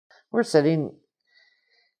We're sitting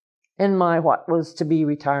in my what was to be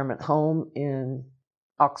retirement home in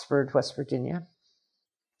Oxford, West Virginia.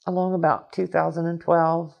 Along about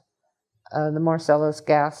 2012, the Marcellus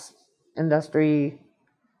gas industry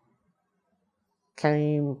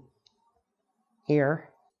came here.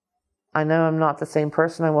 I know I'm not the same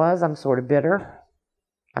person I was. I'm sort of bitter.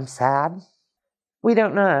 I'm sad. We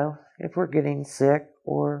don't know if we're getting sick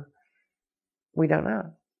or we don't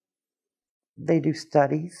know. They do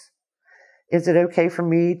studies. Is it okay for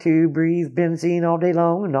me to breathe benzene all day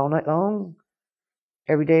long and all night long,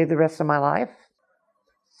 every day of the rest of my life?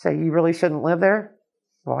 So you really shouldn't live there?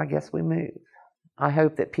 Well, I guess we move. I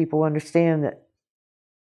hope that people understand that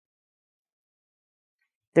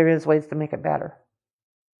there is ways to make it better.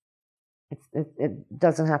 It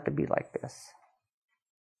doesn't have to be like this.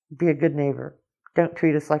 Be a good neighbor. Don't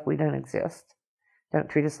treat us like we don't exist. Don't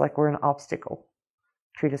treat us like we're an obstacle.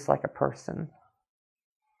 Treat us like a person.